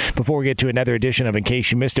studios. Before we get to another edition of In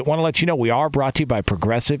Case You Missed It, want to let you know we are brought to you by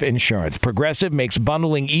Progressive Insurance. Progressive makes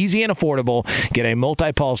bundling easy and affordable. Get a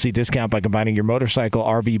multi-policy discount by combining your motorcycle,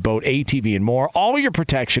 RV, boat, ATV, and more. All your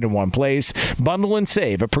protection in one place. Bundle and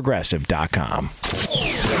save at Progressive.com.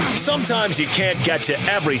 Sometimes you can't get to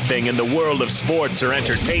everything in the world of sports or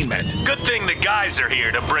entertainment. Good thing the guys are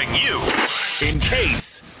here to bring you In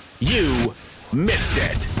Case You Missed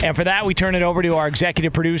It. And for that, we turn it over to our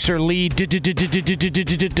executive producer, Lee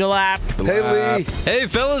Delap. Hey, Lee. Hey,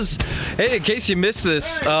 fellas. Hey, in case you missed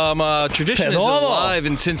this, tradition is alive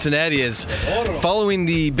in Cincinnati as following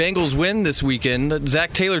the Bengals win this weekend,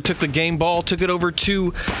 Zach Taylor took the game ball, took it over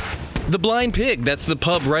to the Blind Pig. That's the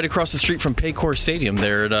pub right across the street from Paycor Stadium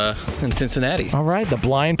there in Cincinnati. All right, the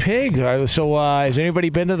Blind Pig. So has anybody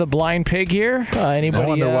been to the Blind Pig here? Anybody? I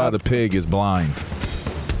wonder why the pig is blind.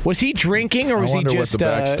 Was he drinking or was he just... I wonder what the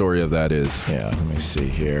backstory of that is. Yeah, let me see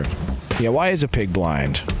here. Yeah, why is a pig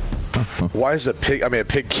blind? Why is a pig... I mean, a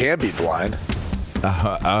pig can be blind.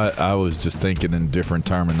 I was just thinking in different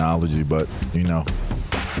terminology, but, you know,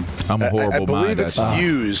 I'm a horrible I believe mind it's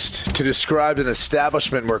used to describe an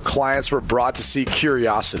establishment where clients were brought to see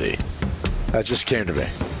curiosity. That just came to me.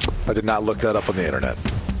 I did not look that up on the internet.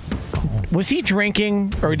 Was he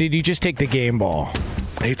drinking or did he just take the game ball?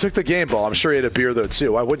 He took the game ball. I'm sure he had a beer, though,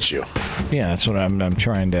 too. Why wouldn't you? Yeah, that's what I'm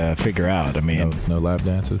trying to figure out. I mean, no lap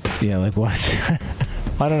dances? Yeah, like what?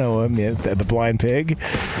 I don't know. I mean, the Blind Pig?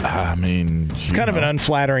 I mean, it's kind of an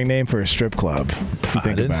unflattering name for a strip club.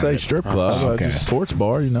 I didn't say strip club. Oh, okay. Just sports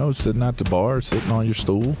bar, you know, sitting at the bar, sitting on your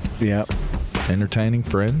stool. Yep. Entertaining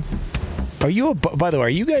friends. By the way, are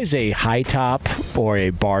you guys a high top or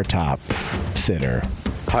a bar top sitter?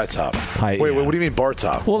 High top. Wait, what do you mean bar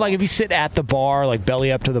top? Well, like if you sit at the bar, like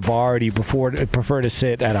belly up to the bar, do you prefer to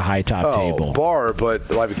sit at a high top table? Bar, but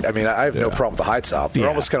like, I mean, I have no problem with the high top. They're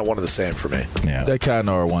almost kind of one and the same for me. Yeah. They kind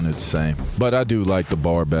of are one and the same. But I do like the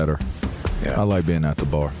bar better. Yeah. I like being at the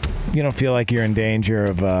bar. You don't feel like you're in danger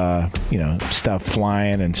of, stuff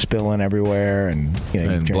flying and spilling everywhere and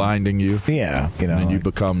blinding you. Yeah, and you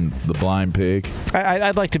become the blind pig.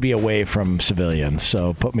 I'd like to be away from civilians,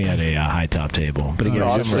 so put me at a high top table. But again,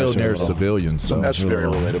 I'm still near civilians, though. That's very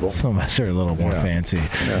relatable. Some of us are a little more fancy.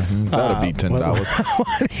 Yeah. That'll be $10.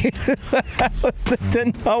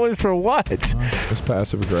 $10 for what? It's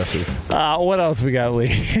passive aggressive. What else we got,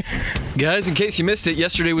 Lee? Guys, in case you missed it,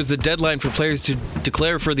 yesterday was the deadline for players to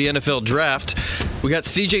declare for the NFL draft. We got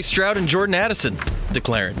C.J. Stroud and Jordan Addison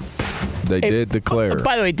declaring. They did declare.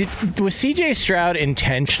 By the way, was C.J. Stroud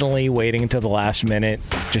intentionally waiting until the last minute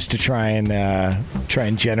just to try and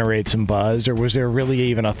generate some buzz, or was there really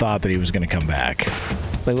even a thought that he was going to come back?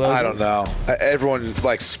 I don't know. Everyone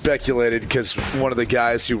speculated because one of the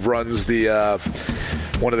guys who runs the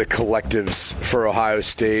one of the collectives for Ohio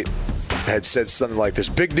State had said something like, "There's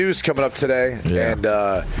big news coming up today," and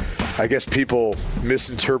I guess people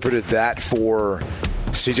misinterpreted that for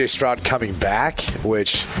C.J. Stroud coming back,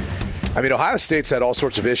 which, I mean, Ohio State's had all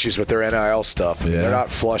sorts of issues with their NIL stuff. I mean, they're not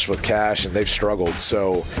flush with cash, and they've struggled.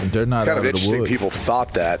 So they're not it's kind of interesting woods. people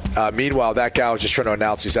thought that. Meanwhile, that guy was just trying to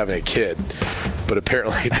announce he's having a kid. but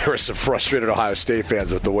apparently there were some frustrated Ohio State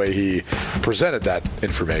fans with the way he presented that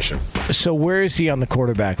information. So where is he on the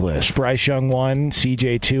quarterback list? Bryce Young 1,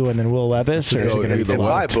 CJ 2, and then Will Levis? Or is it gonna be in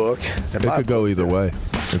my book, it could go either way,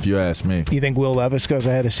 if you ask me. You think Will Levis goes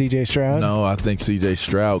ahead of CJ Stroud? No, I think CJ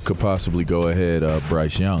Stroud could possibly go ahead of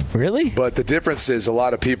Bryce Young. Really? But the difference is a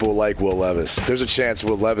lot of people like Will Levis. There's a chance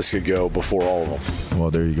Will Levis could go before all of them.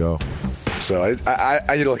 Well, there you go. So I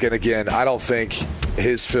need to look at it again. I don't think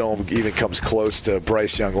his film even comes close to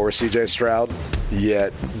Bryce Young or CJ Stroud,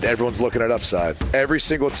 yet everyone's looking at upside. Every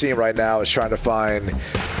single team right now is trying to find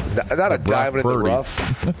not a diamond in the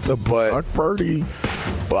rough, but Purdy.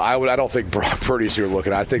 Well, I don't think Brock Purdy's who are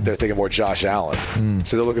looking. I think they're thinking more Josh Allen.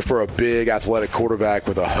 So they're looking for a big athletic quarterback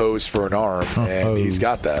with a hose for an arm, and he's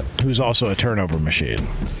got that. Who's also a turnover machine.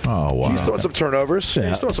 Oh, wow. He's throwing some turnovers. Yeah.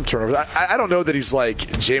 He's throwing some turnovers. I don't know that he's like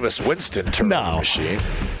Jameis Winston turnover machine.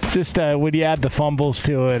 Just when you add the fumbles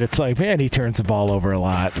to it, it's like, man, he turns the ball over a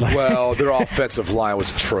lot. Well, their offensive line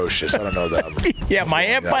was atrocious. I don't know that. Yeah,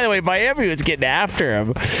 Miami. By the way, Miami was getting after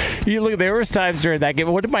him. You look. There was times during that game.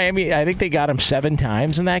 What did Miami? I think they got him 7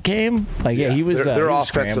 times in that game. Like, yeah, he was. Their he was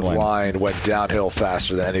offensive scrambling. line went downhill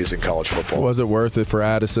faster than anything in college football. Was it worth it for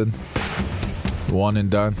Addison? One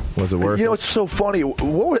and done. Was it worth it? You know, it's so funny.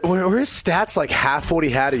 Were his stats like half what he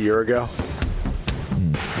had a year ago?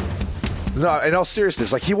 No, in all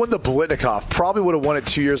seriousness, like he won the Biletnikoff. Probably would have won it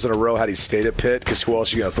 2 years in a row had he stayed at Pitt, because who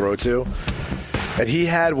else are you going to throw to? And he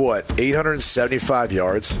had, 875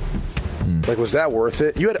 yards? Like, was that worth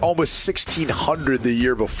it? You had almost 1,600 the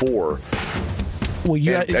year before. Well,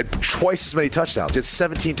 you had twice as many touchdowns. You had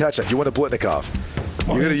 17 touchdowns. You won the Biletnikoff.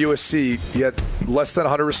 You go to USC, you had less than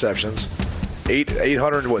 100 receptions,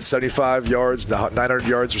 875 yards, 900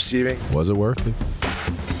 yards receiving. Was it worth it?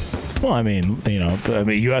 Well, I mean,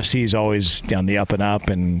 USC is always on the up and up,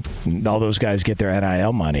 and all those guys get their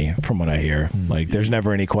NIL money, from what I hear. Like, there's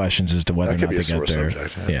never any questions as to whether or not they get their.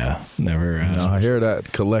 Yeah, never. I hear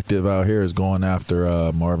that collective out here is going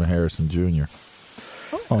after Marvin Harrison Jr.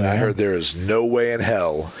 And I heard there is no way in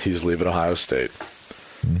hell he's leaving Ohio State.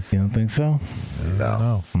 You don't think so?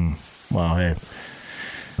 No. Well, hey.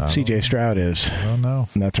 CJ Stroud is. I don't know.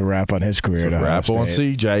 And that's a wrap on his career. It's a wrap on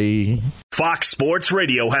CJ. Fox Sports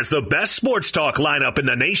Radio has the best sports talk lineup in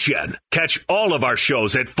the nation. Catch all of our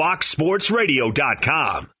shows at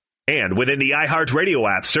foxsportsradio.com. And within the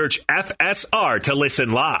iHeartRadio app, search FSR to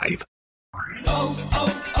listen live.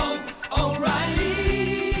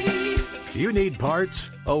 O'Reilly. You need parts?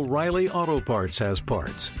 O'Reilly Auto Parts has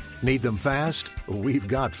parts. Need them fast? We've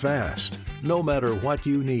got fast. No matter what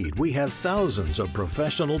you need, we have thousands of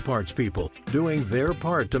professional parts people doing their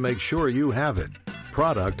part to make sure you have it.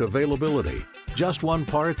 Product availability. Just one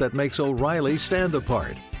part that makes O'Reilly stand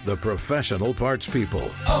apart. The professional parts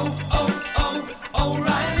people.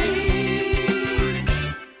 O'Reilly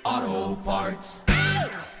Auto Parts.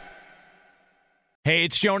 Hey,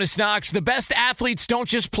 it's Jonas Knox. The best athletes don't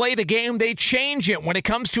just play the game, they change it. When it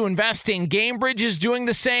comes to investing, GameBridge is doing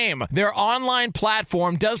the same. Their online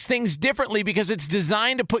platform does things differently because it's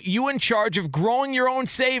designed to put you in charge of growing your own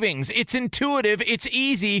savings. It's intuitive, it's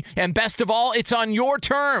easy, and best of all, it's on your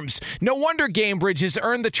terms. No wonder GameBridge has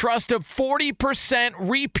earned the trust of 40%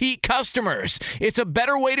 repeat customers. It's a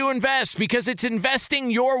better way to invest because it's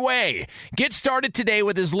investing your way. Get started today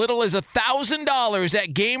with as little as $1,000 at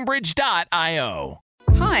GameBridge.io.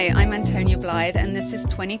 Hi, I'm Antonia Blythe, and this is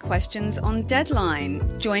 20 Questions on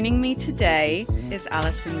Deadline. Joining me today is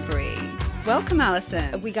Alison Brie. Welcome,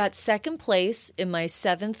 Alison. We got second place in my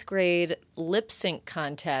 7th grade lip sync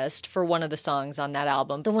contest for one of the songs on that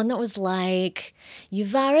album. The one that was like,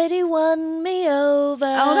 "You've already won me over."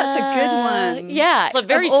 Oh, that's a good one. Yeah. It's a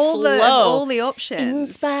very slow. Of all the options. In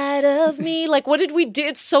spite of me. Like, what did we do?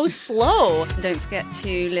 It's so slow. Don't forget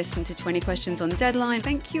to listen to 20 Questions on Deadline.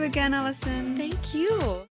 Thank you again, Alison. Thank you.